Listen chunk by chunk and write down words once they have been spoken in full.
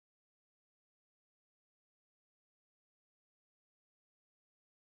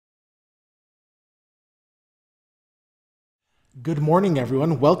Good morning,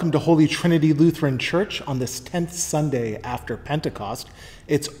 everyone. Welcome to Holy Trinity Lutheran Church on this 10th Sunday after Pentecost.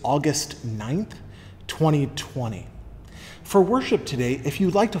 It's August 9th, 2020. For worship today, if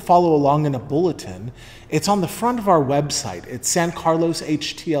you'd like to follow along in a bulletin, it's on the front of our website. It's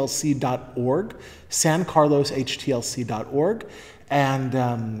sancarlosHTLC.org, sancarlosHTLC.org.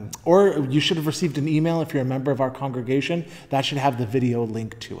 And or you should have received an email if you're a member of our congregation. That should have the video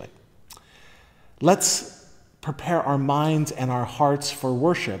link to it. Let's prepare our minds and our hearts for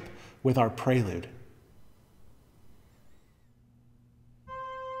worship with our prelude.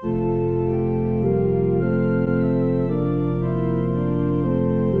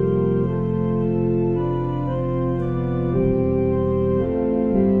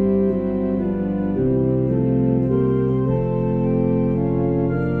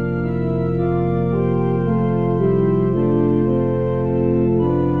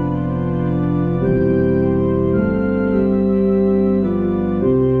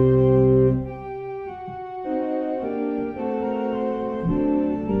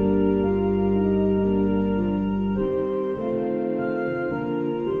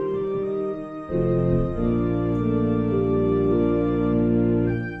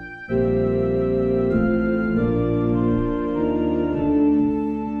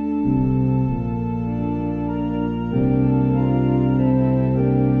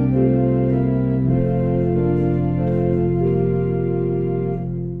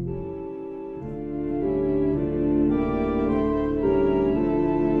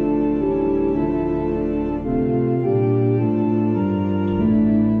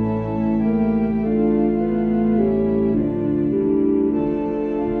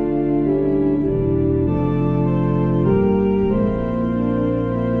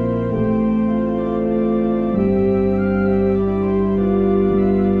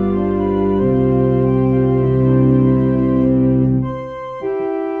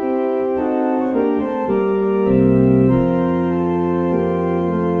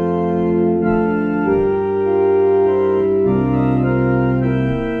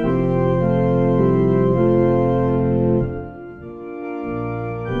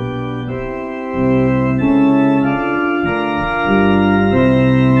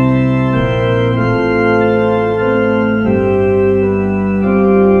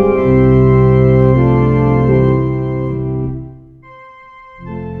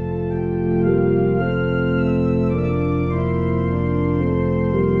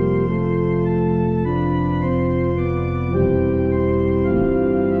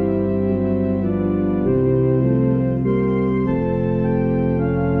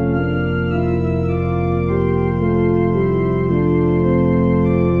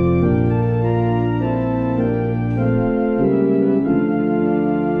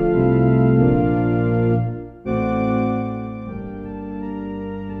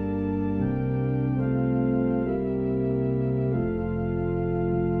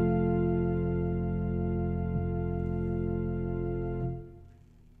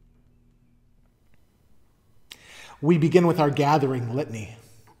 We begin with our gathering litany.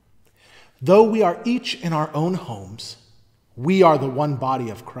 Though we are each in our own homes, we are the one body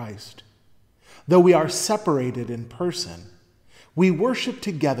of Christ. Though we are separated in person, we worship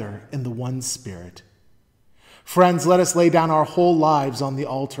together in the one Spirit. Friends, let us lay down our whole lives on the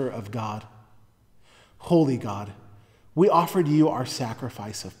altar of God. Holy God, we offer to you our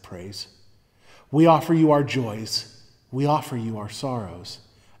sacrifice of praise. We offer you our joys. We offer you our sorrows.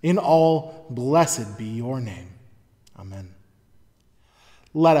 In all, blessed be your name. Amen.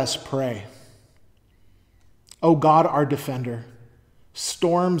 Let us pray. O God, our defender,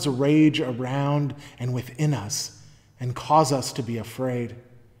 storms rage around and within us and cause us to be afraid.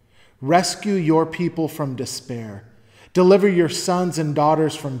 Rescue your people from despair. Deliver your sons and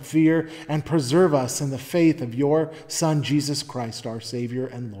daughters from fear and preserve us in the faith of your Son, Jesus Christ, our Savior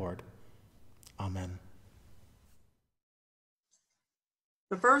and Lord. Amen.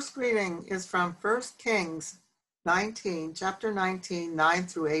 The first reading is from 1 Kings 19, chapter 19, 9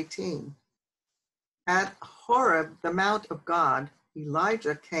 through 18. At Horeb, the mount of God,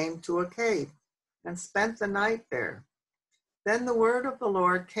 Elijah came to a cave and spent the night there. Then the word of the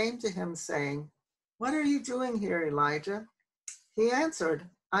Lord came to him, saying, "What are you doing here, Elijah?" He answered,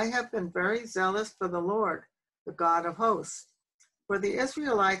 "I have been very zealous for the Lord, the God of hosts. For the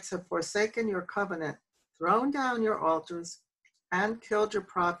Israelites have forsaken your covenant, thrown down your altars, and killed your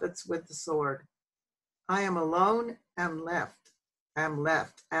prophets with the sword. I am alone, am left,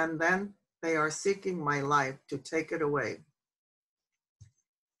 and then they are seeking my life to take it away."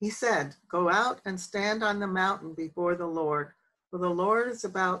 He said, "Go out and stand on the mountain before the Lord, for the Lord is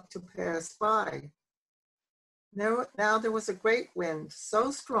about to pass by." Now there was a great wind,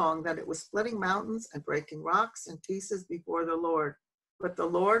 so strong that it was splitting mountains and breaking rocks in pieces before the Lord. But the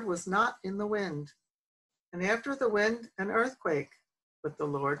Lord was not in the wind. And after the wind, an earthquake. But the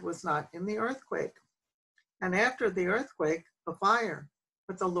Lord was not in the earthquake. And after the earthquake, a fire.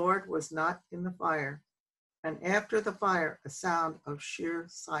 But the Lord was not in the fire. And after the fire, a sound of sheer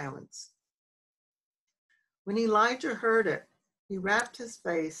silence. When Elijah heard it, he wrapped his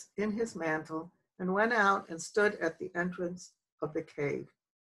face in his mantle and went out and stood at the entrance of the cave.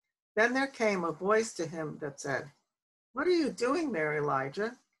 Then there came a voice to him that said, "What are you doing there,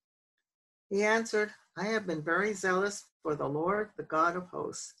 Elijah?" He answered, "I have been very zealous for the Lord, the God of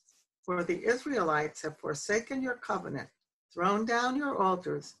hosts. For the Israelites have forsaken your covenant, thrown down your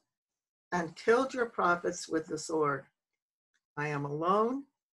altars, and killed your prophets with the sword. I am alone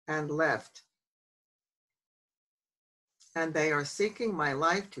and left, and they are seeking my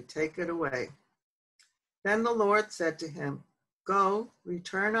life to take it away." Then the Lord said to him, "Go,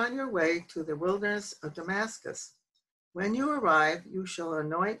 return on your way to the wilderness of Damascus. When you arrive, you shall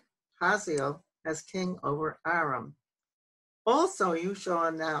anoint Hazael as king over Aram. Also you shall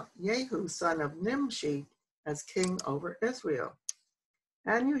anoint Jehu, son of Nimshi, as king over Israel.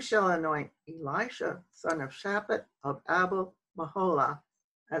 And you shall anoint Elisha, son of Shaphat of Abel Maholah,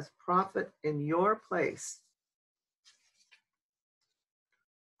 as prophet in your place.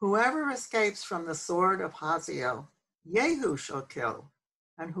 Whoever escapes from the sword of Hazael, Jehu shall kill,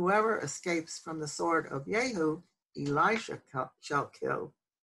 and whoever escapes from the sword of Jehu, Elisha shall kill.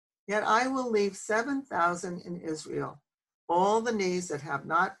 Yet I will leave 7,000 in Israel, all the knees that have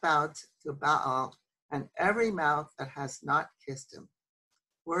not bowed to Baal, and every mouth that has not kissed him."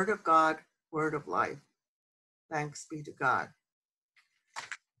 Word of God, word of life. Thanks be to God.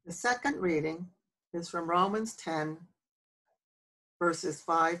 The second reading is from Romans 10, verses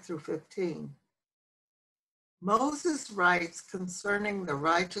 5 through 15. Moses writes concerning the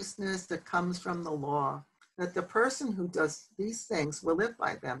righteousness that comes from the law, that the person who does these things will live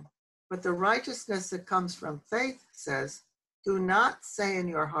by them. But the righteousness that comes from faith says, "Do not say in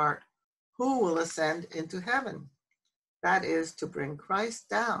your heart, 'Who will ascend into heaven?' That is to bring Christ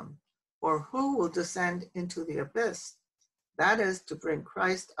down. Or who will descend into the abyss? That is to bring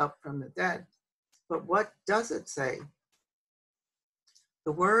Christ up from the dead." But what does it say?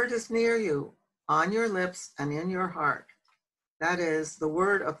 "The word is near you, on your lips and in your heart." That is the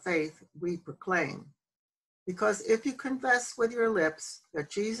word of faith we proclaim. Because if you confess with your lips that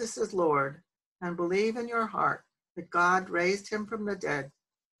Jesus is Lord and believe in your heart that God raised him from the dead,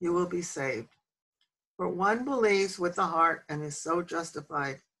 you will be saved. For one believes with the heart and is so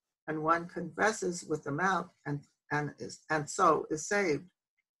justified, and one confesses with the mouth and so is saved.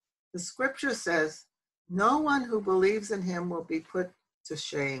 The scripture says, "No one who believes in him will be put to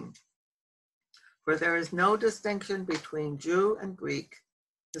shame." For there is no distinction between Jew and Greek.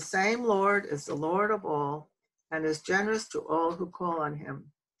 The same Lord is the Lord of all and is generous to all who call on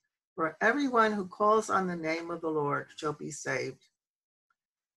him. For everyone who calls on the name of the Lord shall be saved.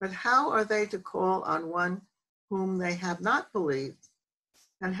 But how are they to call on one whom they have not believed?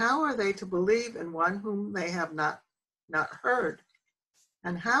 And how are they to believe in one whom they have not heard?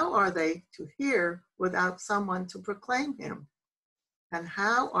 And how are they to hear without someone to proclaim him? And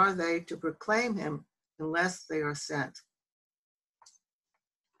how are they to proclaim him unless they are sent?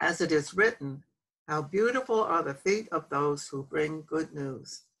 As it is written, "How beautiful are the feet of those who bring good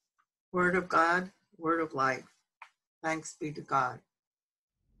news." Word of God, word of life. Thanks be to God.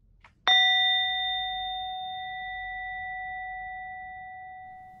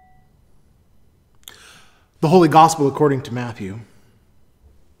 The Holy Gospel according to Matthew.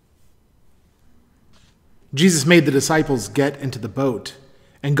 Jesus made the disciples get into the boat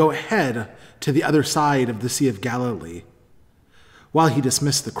and go ahead to the other side of the Sea of Galilee, while he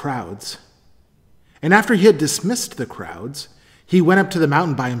dismissed the crowds. And after he had dismissed the crowds, he went up to the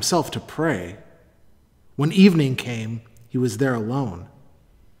mountain by himself to pray. When evening came, he was there alone.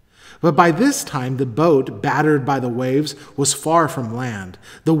 But by this time the boat, battered by the waves, was far from land.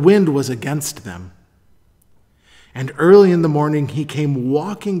 The wind was against them. And early in the morning he came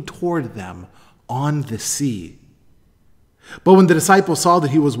walking toward them on the sea. But when the disciples saw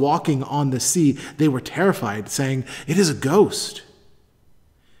that he was walking on the sea, they were terrified, saying, "It is a ghost."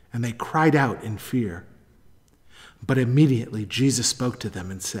 And they cried out in fear. But immediately Jesus spoke to them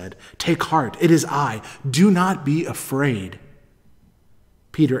and said, "Take heart, it is I. Do not be afraid."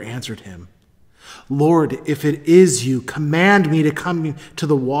 Peter answered him, "Lord, if it is you, command me to come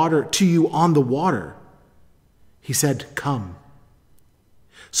to you on the water." He said, "Come."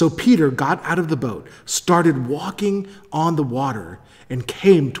 So Peter got out of the boat, started walking on the water, and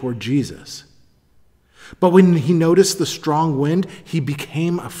came toward Jesus. But when he noticed the strong wind, he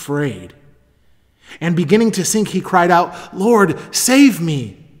became afraid. And beginning to sink, he cried out, "Lord, save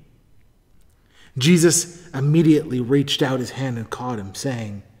me!" Jesus immediately reached out his hand and caught him,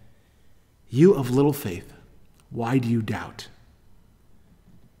 saying, "You of little faith, why do you doubt?"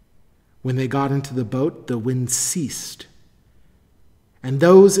 When they got into the boat, the wind ceased. And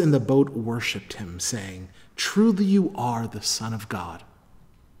those in the boat worshipped him, saying, "Truly you are the Son of God."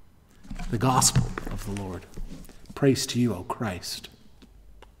 The gospel of the Lord. Praise to you, O Christ.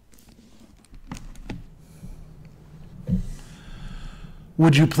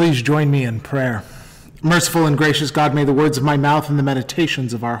 Would you please join me in prayer? Merciful and gracious God, may the words of my mouth and the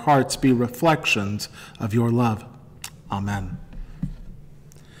meditations of our hearts be reflections of your love. Amen.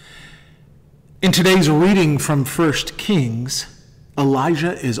 In today's reading from 1 Kings,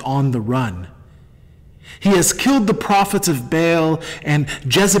 Elijah is on the run. He has killed the prophets of Baal, and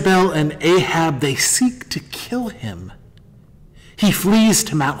Jezebel and Ahab, they seek to kill him. He flees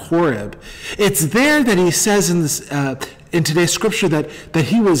to Mount Horeb. It's there that he says in today's scripture that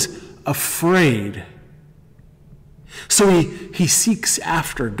he was afraid. So he seeks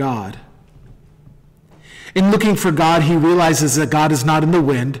after God. In looking for God, he realizes that God is not in the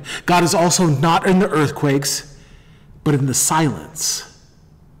wind. God is also not in the earthquakes, but in the silence.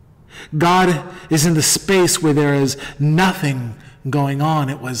 God is in the space where there is nothing going on.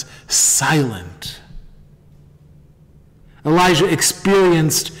 It was silent. Elijah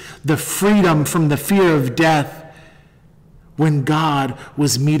experienced the freedom from the fear of death when God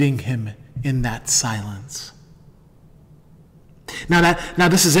was meeting him in that silence. Now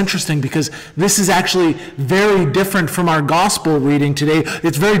this is interesting because this is actually very different from our gospel reading today.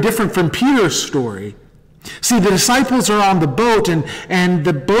 It's very different from Peter's story. See, the disciples are on the boat, and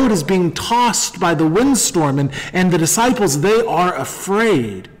the boat is being tossed by the windstorm, and the disciples, they are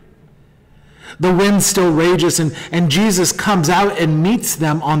afraid. The wind still rages, and Jesus comes out and meets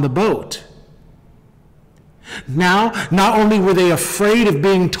them on the boat. Now, not only were they afraid of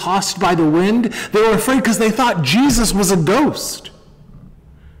being tossed by the wind, they were afraid because they thought Jesus was a ghost.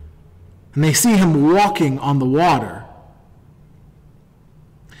 And they see him walking on the water.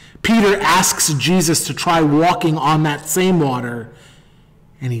 Peter asks Jesus to try walking on that same water,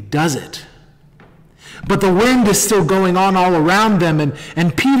 and he does it. But the wind is still going on all around them,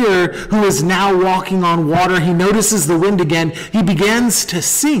 and Peter, who is now walking on water, he notices the wind again. He begins to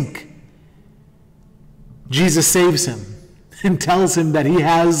sink. Jesus saves him and tells him that he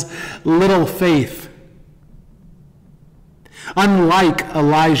has little faith. Unlike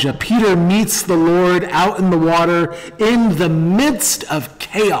Elijah, Peter meets the Lord out in the water in the midst of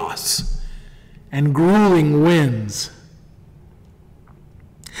chaos and grueling winds.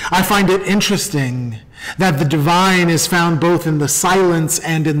 I find it interesting that the divine is found both in the silence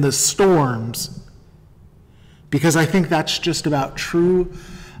and in the storms, because I think that's just about true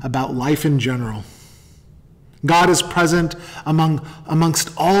about life in general. God is present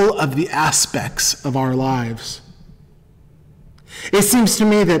amongst all of the aspects of our lives. It seems to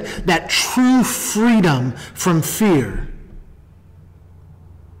me that true freedom from fear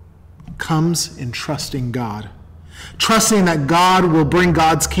comes in trusting God. Trusting that God will bring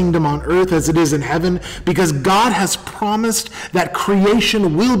God's kingdom on earth as it is in heaven, because God has promised that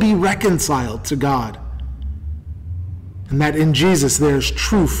creation will be reconciled to God. And that in Jesus there's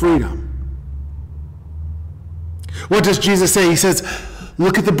true freedom. What does Jesus say? He says,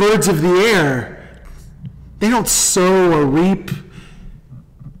 look at the birds of the air. They don't sow or reap,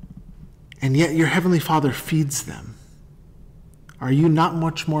 and yet your heavenly Father feeds them. Are you not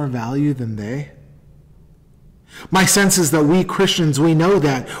much more value than they? My sense is that we Christians, we know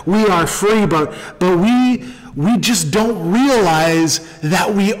that. We are free, but we just don't realize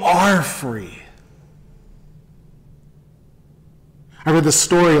that we are free. I read the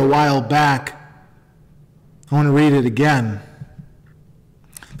story a while back. I want to read it again.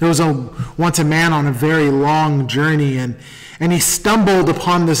 There was once a man on a very long journey, and he stumbled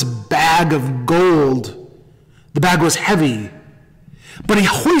upon this bag of gold. The bag was heavy, but he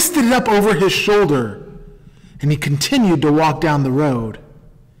hoisted it up over his shoulder, and he continued to walk down the road.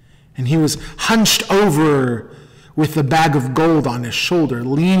 And he was hunched over with the bag of gold on his shoulder,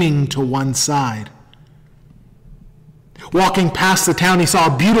 leaning to one side. Walking past the town, he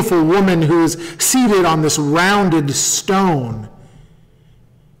saw a beautiful woman who was seated on this rounded stone.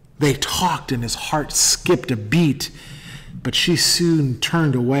 They talked, and his heart skipped a beat, but she soon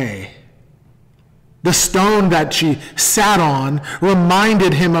turned away. The stone that she sat on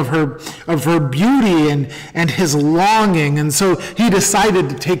reminded him of her beauty and his longing, and so he decided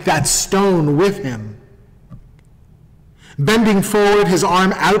to take that stone with him. Bending forward, his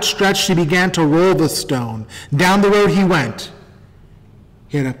arm outstretched, he began to roll the stone. Down the road he went.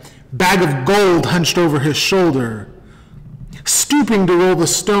 He had a bag of gold hunched over his shoulder, stooping to roll the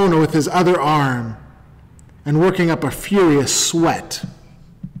stone with his other arm and working up a furious sweat.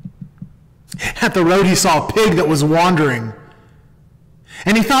 At the road, he saw a pig that was wandering.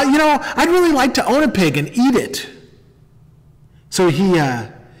 And he thought, I'd really like to own a pig and eat it. So he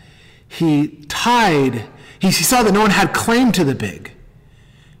saw that no one had claim to the pig.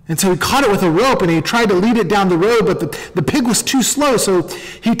 And so he caught it with a rope and he tried to lead it down the road, but the pig was too slow, so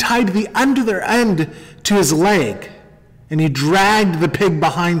he tied the under end to his leg and he dragged the pig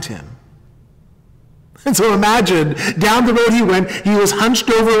behind him. And so imagine, down the road he went, he was hunched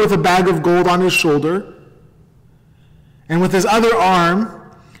over with a bag of gold on his shoulder, and with his other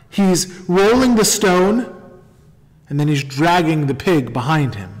arm, he's rolling the stone, and then he's dragging the pig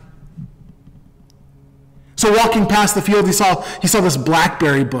behind him. So walking past the field, he saw this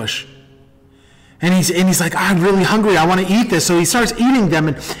blackberry bush. And he's like, I'm really hungry, I want to eat this. So he starts eating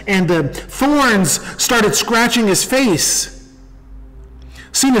them, and the thorns started scratching his face.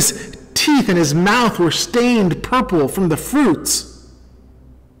 Soon his teeth and his mouth were stained purple from the fruits.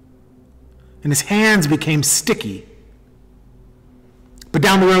 And his hands became sticky. But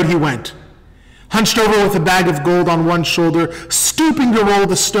down the road he went, hunched over with a bag of gold on one shoulder, stooping to roll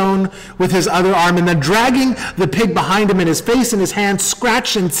the stone with his other arm, and then dragging the pig behind him, and his face and his hands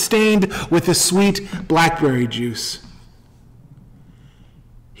scratched and stained with the sweet blackberry juice.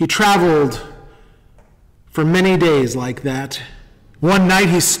 He traveled for many days like that. One night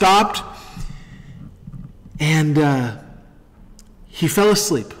he stopped and he fell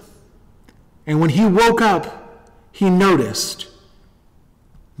asleep. And when he woke up, he noticed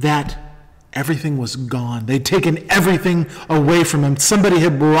that everything was gone. They'd taken everything away from him. Somebody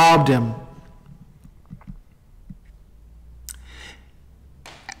had robbed him.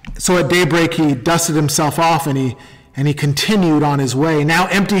 So at daybreak, he dusted himself off and he continued on his way, now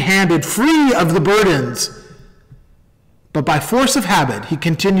empty-handed, free of the burdens. But by force of habit, he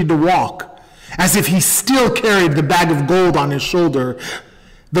continued to walk as if he still carried the bag of gold on his shoulder,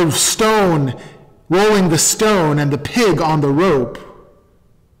 the stone, rolling the stone, and the pig on the rope.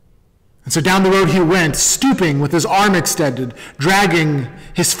 And so down the road he went, stooping with his arm extended, dragging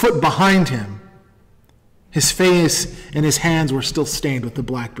his foot behind him. His face and his hands were still stained with the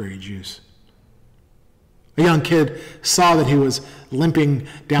blackberry juice. A young kid saw that he was limping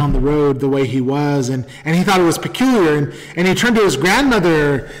down the road the way he was, and he thought it was peculiar, and he turned to his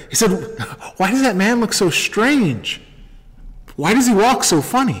grandmother. He said, "Why does that man look so strange? Why does he walk so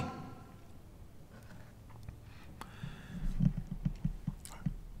funny?"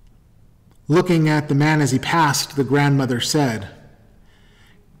 Looking at the man as he passed, the grandmother said,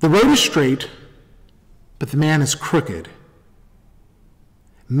 "The road is straight, but the man is crooked.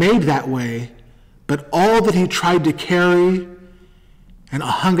 Made that way, but all that he tried to carry, and a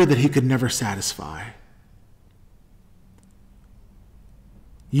hunger that he could never satisfy.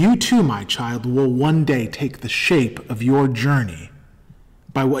 You too, my child, will one day take the shape of your journey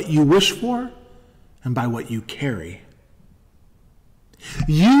by what you wish for and by what you carry.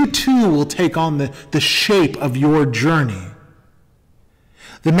 You too will take on the shape of your journey."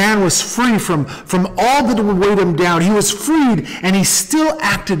 The man was free from all that would weigh him down. He was freed, and he still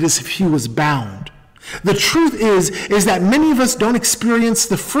acted as if he was bound. The truth is that many of us don't experience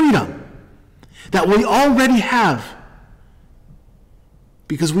the freedom that we already have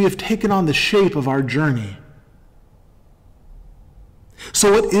because we have taken on the shape of our journey.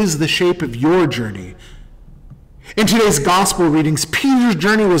 So what is the shape of your journey? In today's gospel readings, Peter's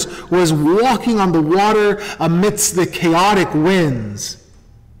journey was walking on the water amidst the chaotic winds.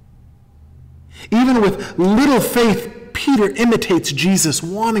 Even with little faith, Peter imitates Jesus,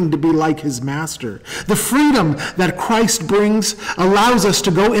 wanting to be like his master. The freedom that Christ brings allows us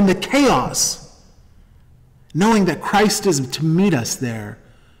to go in the chaos, knowing that Christ is to meet us there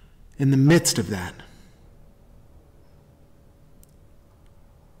in the midst of that.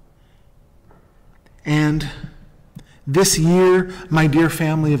 And this year, my dear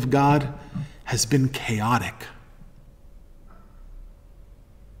family of God, has been chaotic.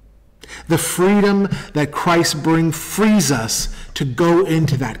 The freedom that Christ brings frees us to go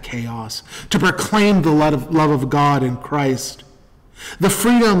into that chaos, to proclaim the love of God in Christ. The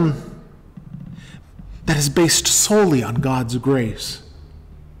freedom that is based solely on God's grace.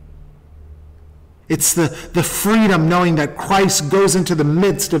 It's the freedom knowing that Christ goes into the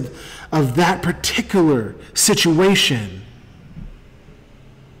midst of that particular situation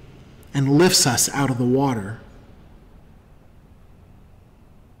and lifts us out of the water.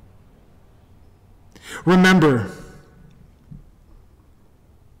 Remember,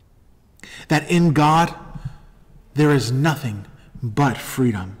 that in God there is nothing but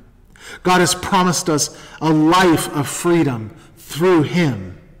freedom. God has promised us a life of freedom through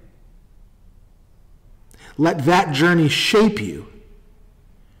him. Let that journey shape you,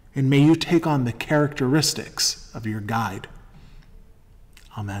 and may you take on the characteristics of your guide.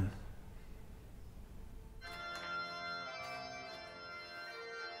 Amen.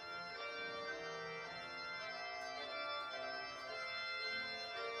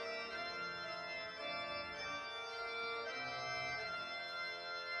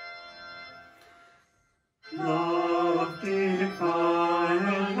 Love divine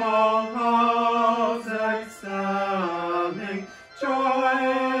and all love's excelling,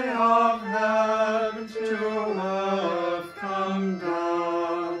 joy of heaven to earth come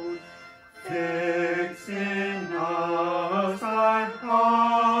down. Fix in us thy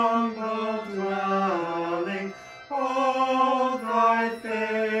humble dwelling, all thy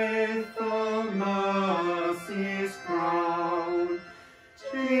faithful mercies crown.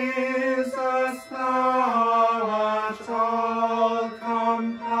 Jesus, thou art all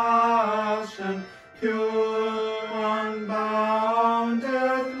compassion, pure, unbounded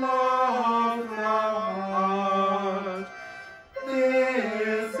love thou art.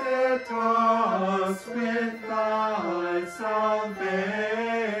 Visit us with thy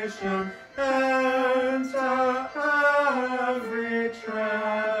salvation, enter every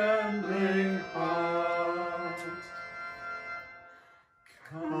trembling heart.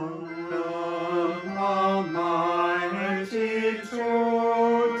 Come, Almighty, to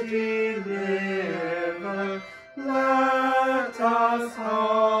deliver, let us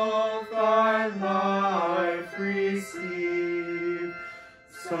of thy life receive.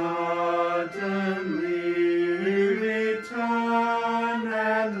 Suddenly return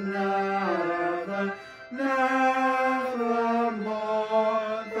and never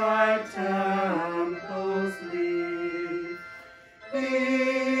more thy temples leave.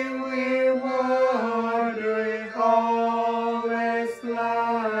 Thee we worthy always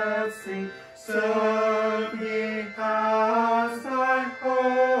blessing, serve thee as thy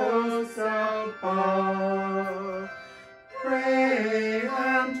hosts above. Pray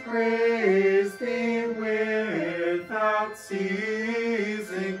and praise thee without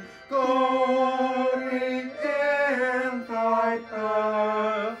ceasing, glory in thy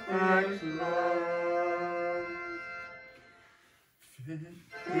perfect love.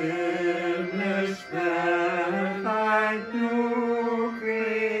 Finish then thy new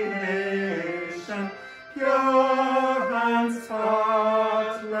creation, pure and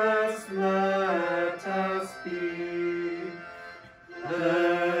spotless let us be.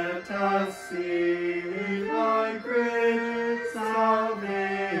 Let us see thy great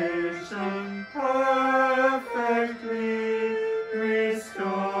salvation perfectly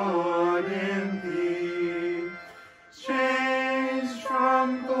restored in thee. Changed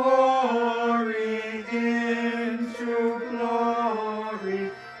from glory into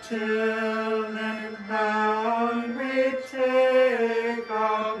glory, till in heaven we take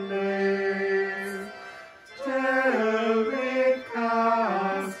our place, till we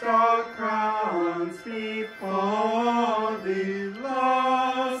cast our crowns before thee,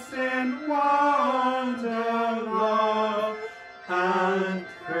 lost in wonder, love, and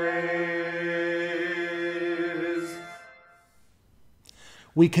praise.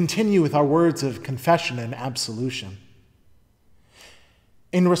 We continue with our words of confession and absolution.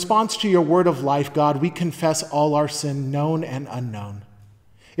 In response to your word of life, God, we confess all our sin, known and unknown.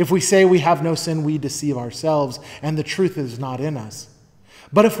 If we say we have no sin, we deceive ourselves, and the truth is not in us.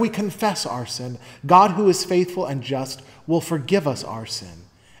 But if we confess our sin, God, who is faithful and just, will forgive us our sin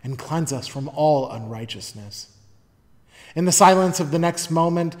and cleanse us from all unrighteousness. In the silence of the next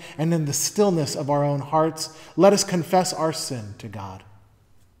moment and in the stillness of our own hearts, let us confess our sin to God.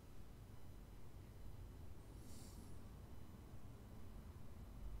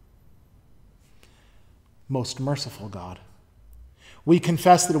 Most merciful God, we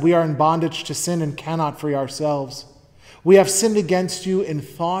confess that we are in bondage to sin and cannot free ourselves. We have sinned against you in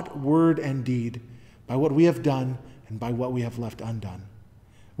thought, word, and deed, by what we have done and by what we have left undone.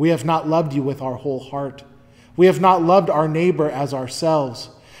 We have not loved you with our whole heart. We have not loved our neighbor as ourselves.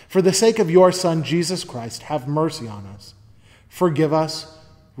 For the sake of your Son, Jesus Christ, have mercy on us. Forgive us,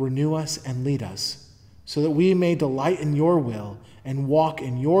 renew us, and lead us, so that we may delight in your will and walk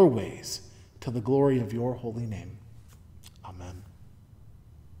in your ways, to the glory of your holy name. Amen.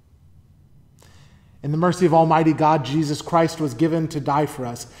 In the mercy of Almighty God, Jesus Christ was given to die for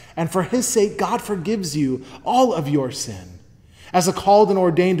us, and for his sake, God forgives you all of your sin. As a called and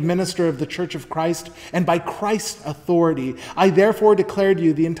ordained minister of the Church of Christ, and by Christ's authority, I therefore declare to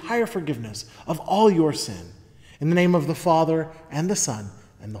you the entire forgiveness of all your sin, in the name of the Father, and the Son,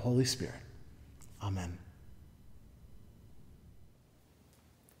 and the Holy Spirit. Amen.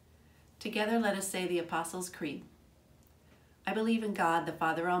 Together let us say the Apostles' Creed. I believe in God, the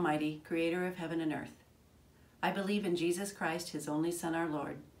Father Almighty, creator of heaven and earth. I believe in Jesus Christ, his only Son, our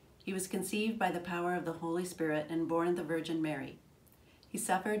Lord. He was conceived by the power of the Holy Spirit and born of the Virgin Mary. He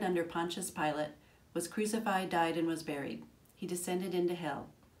suffered under Pontius Pilate, was crucified, died, and was buried. He descended into hell.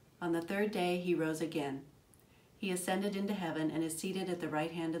 On the third day he rose again. He ascended into heaven and is seated at the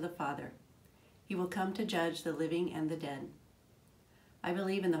right hand of the Father. He will come to judge the living and the dead. I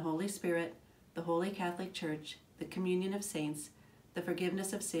believe in the Holy Spirit, the Holy Catholic Church, the communion of saints, the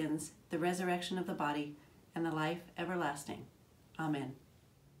forgiveness of sins, the resurrection of the body, and the life everlasting. Amen.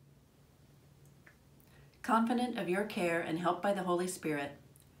 Confident of your care and helped by the Holy Spirit,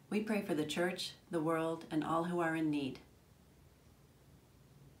 we pray for the Church, the world, and all who are in need.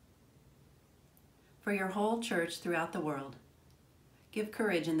 For your whole Church throughout the world, give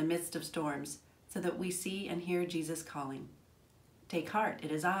courage in the midst of storms, so that we see and hear Jesus calling. Take heart,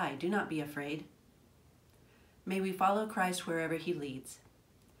 it is I, do not be afraid. May we follow Christ wherever he leads.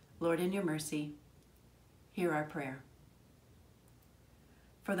 Lord, in your mercy, hear our prayer.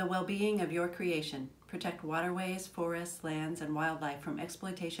 For the well-being of your creation, protect waterways, forests, lands, and wildlife from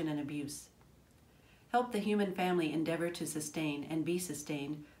exploitation and abuse. Help the human family endeavor to sustain and be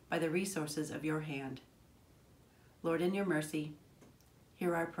sustained by the resources of your hand. Lord, in your mercy,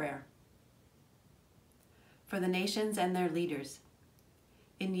 hear our prayer. For the nations and their leaders,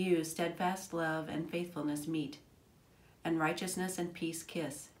 in you steadfast love and faithfulness meet, and righteousness and peace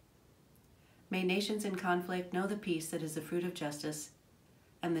kiss. May nations in conflict know the peace that is the fruit of justice,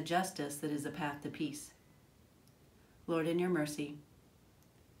 and the justice that is the path to peace. Lord, in your mercy,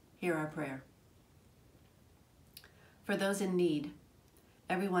 hear our prayer. For those in need,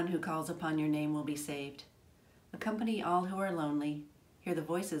 everyone who calls upon your name will be saved. Accompany all who are lonely, hear the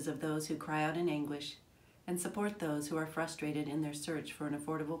voices of those who cry out in anguish, and support those who are frustrated in their search for an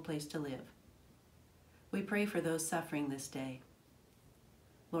affordable place to live. We pray for those suffering this day.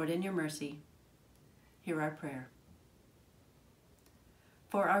 Lord, in your mercy, hear our prayer.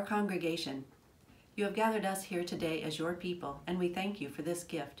 For our congregation, you have gathered us here today as your people, and we thank you for this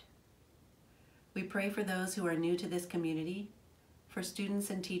gift. We pray for those who are new to this community, for students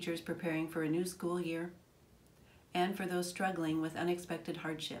and teachers preparing for a new school year, and for those struggling with unexpected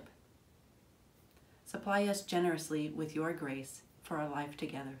hardship. Supply us generously with your grace for our life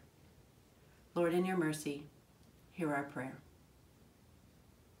together. Lord, in your mercy, hear our prayer.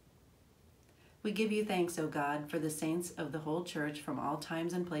 We give you thanks, O God, for the saints of the whole Church from all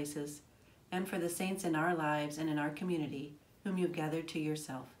times and places, and for the saints in our lives and in our community, whom you've gathered to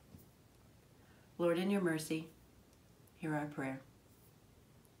yourself. Lord, in your mercy, hear our prayer.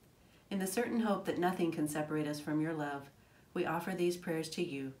 In the certain hope that nothing can separate us from your love, we offer these prayers to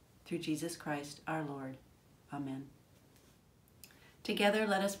you, through Jesus Christ our Lord. Amen. Together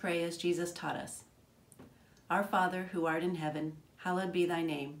let us pray as Jesus taught us. Our Father, who art in heaven, hallowed be thy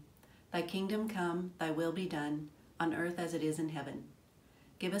name. Thy kingdom come, thy will be done, on earth as it is in heaven.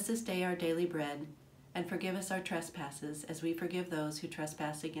 Give us this day our daily bread, and forgive us our trespasses, as we forgive those who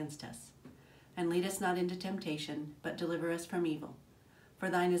trespass against us. And lead us not into temptation, but deliver us from evil. For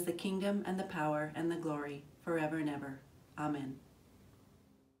thine is the kingdom, and the power, and the glory, forever and ever. Amen.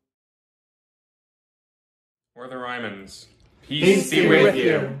 Or the Rymans. Peace be with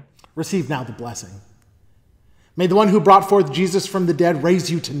you. Receive now the blessing. May the one who brought forth Jesus from the dead raise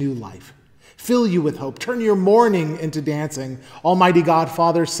you to new life, fill you with hope, turn your mourning into dancing. Almighty God,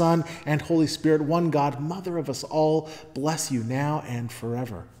 Father, Son, and Holy Spirit, one God, Mother of us all, bless you now and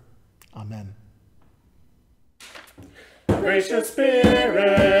forever. Amen. Gracious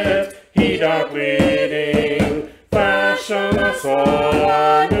Spirit, heed our pleading, fashion us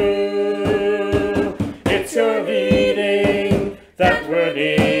all anew. It's your leading that we're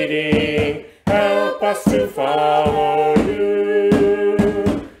needing, help us to follow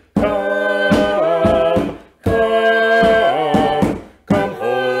you. Come, come, come,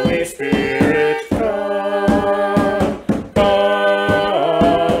 Holy Spirit, come,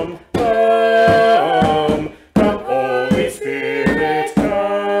 come, come, come, Holy Spirit,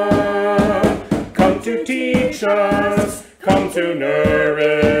 come to teach us, come to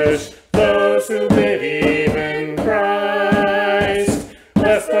nourish those who believe in Christ.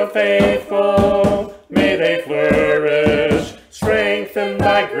 Bless the faithful, may they flourish, strengthened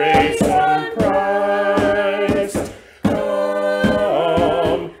by grace from Christ.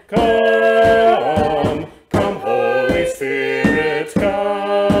 Come, come, come, Holy Spirit.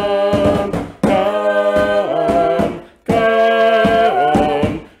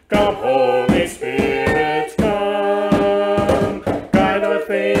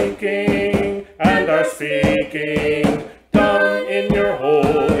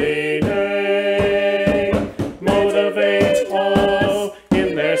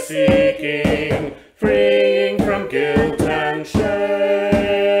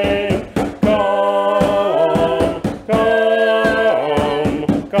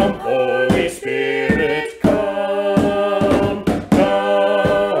 Come, Holy Spirit, come.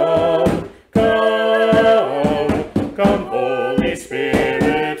 Come, come, come, Holy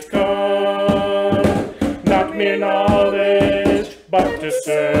Spirit, come. Not mere knowledge, but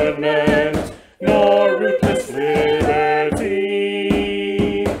discernment, nor rootless liberty.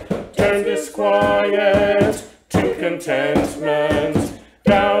 Turn disquiet to contentment,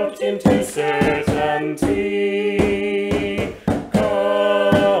 doubt into certainty.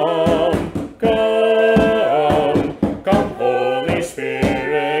 Come, come, come, Holy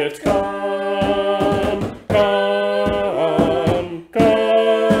Spirit, come. Come,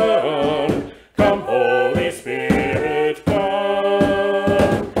 come, come, Holy Spirit,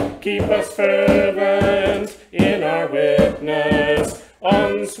 come. Keep us fervent in our witness,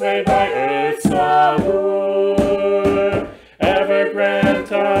 unswayed by earth's allure. Ever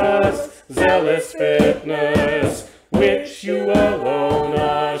grant us zealous fitness, which you alone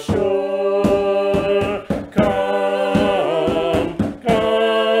assure. Come,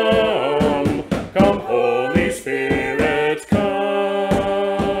 come, come, Holy Spirit,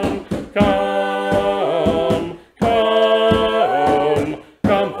 come. Come, come,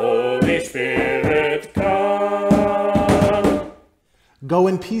 come, Holy Spirit, come. Go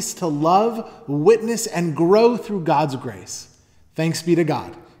in peace to love, witness, and grow through God's grace. Thanks be to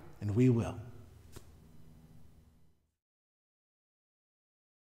God, and we will.